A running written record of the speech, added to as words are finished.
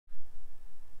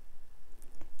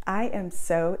I am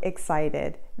so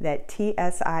excited that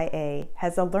TSIA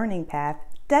has a learning path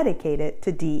dedicated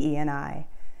to DE&I.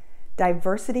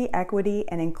 Diversity, equity,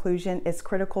 and inclusion is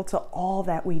critical to all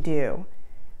that we do.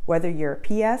 Whether you're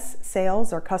PS,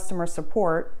 sales, or customer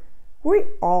support, we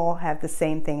all have the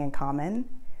same thing in common.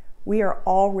 We are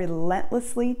all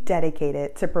relentlessly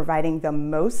dedicated to providing the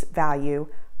most value,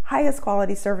 highest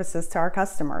quality services to our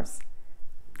customers.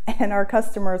 And our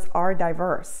customers are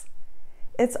diverse.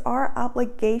 It's our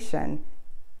obligation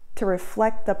to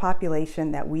reflect the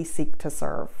population that we seek to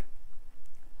serve.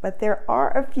 But there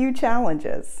are a few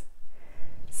challenges.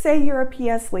 Say you're a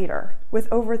PS leader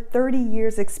with over 30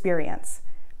 years experience,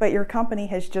 but your company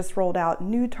has just rolled out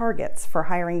new targets for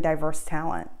hiring diverse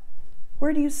talent.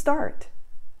 Where do you start?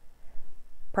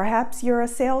 Perhaps you're a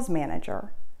sales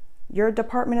manager. Your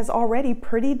department is already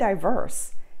pretty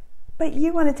diverse, but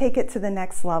you want to take it to the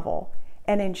next level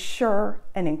and ensure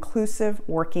an inclusive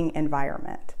working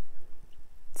environment.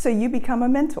 So you become a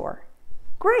mentor.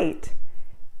 Great,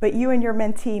 but you and your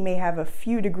mentee may have a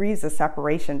few degrees of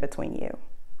separation between you.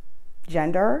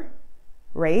 Gender,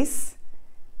 race,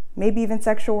 maybe even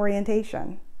sexual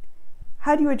orientation.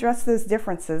 How do you address those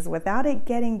differences without it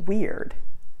getting weird?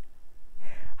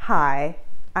 Hi,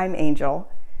 I'm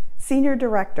Angel, Senior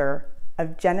Director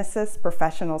of Genesis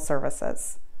Professional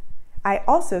Services. I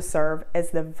also serve as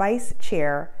the Vice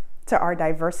Chair to our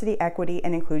Diversity, Equity,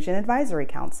 and Inclusion Advisory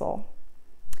Council.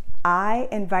 I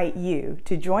invite you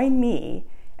to join me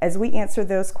as we answer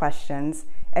those questions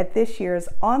at this year's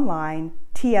online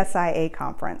TSIA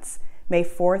conference, May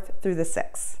 4th through the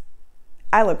 6th.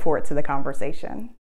 I look forward to the conversation.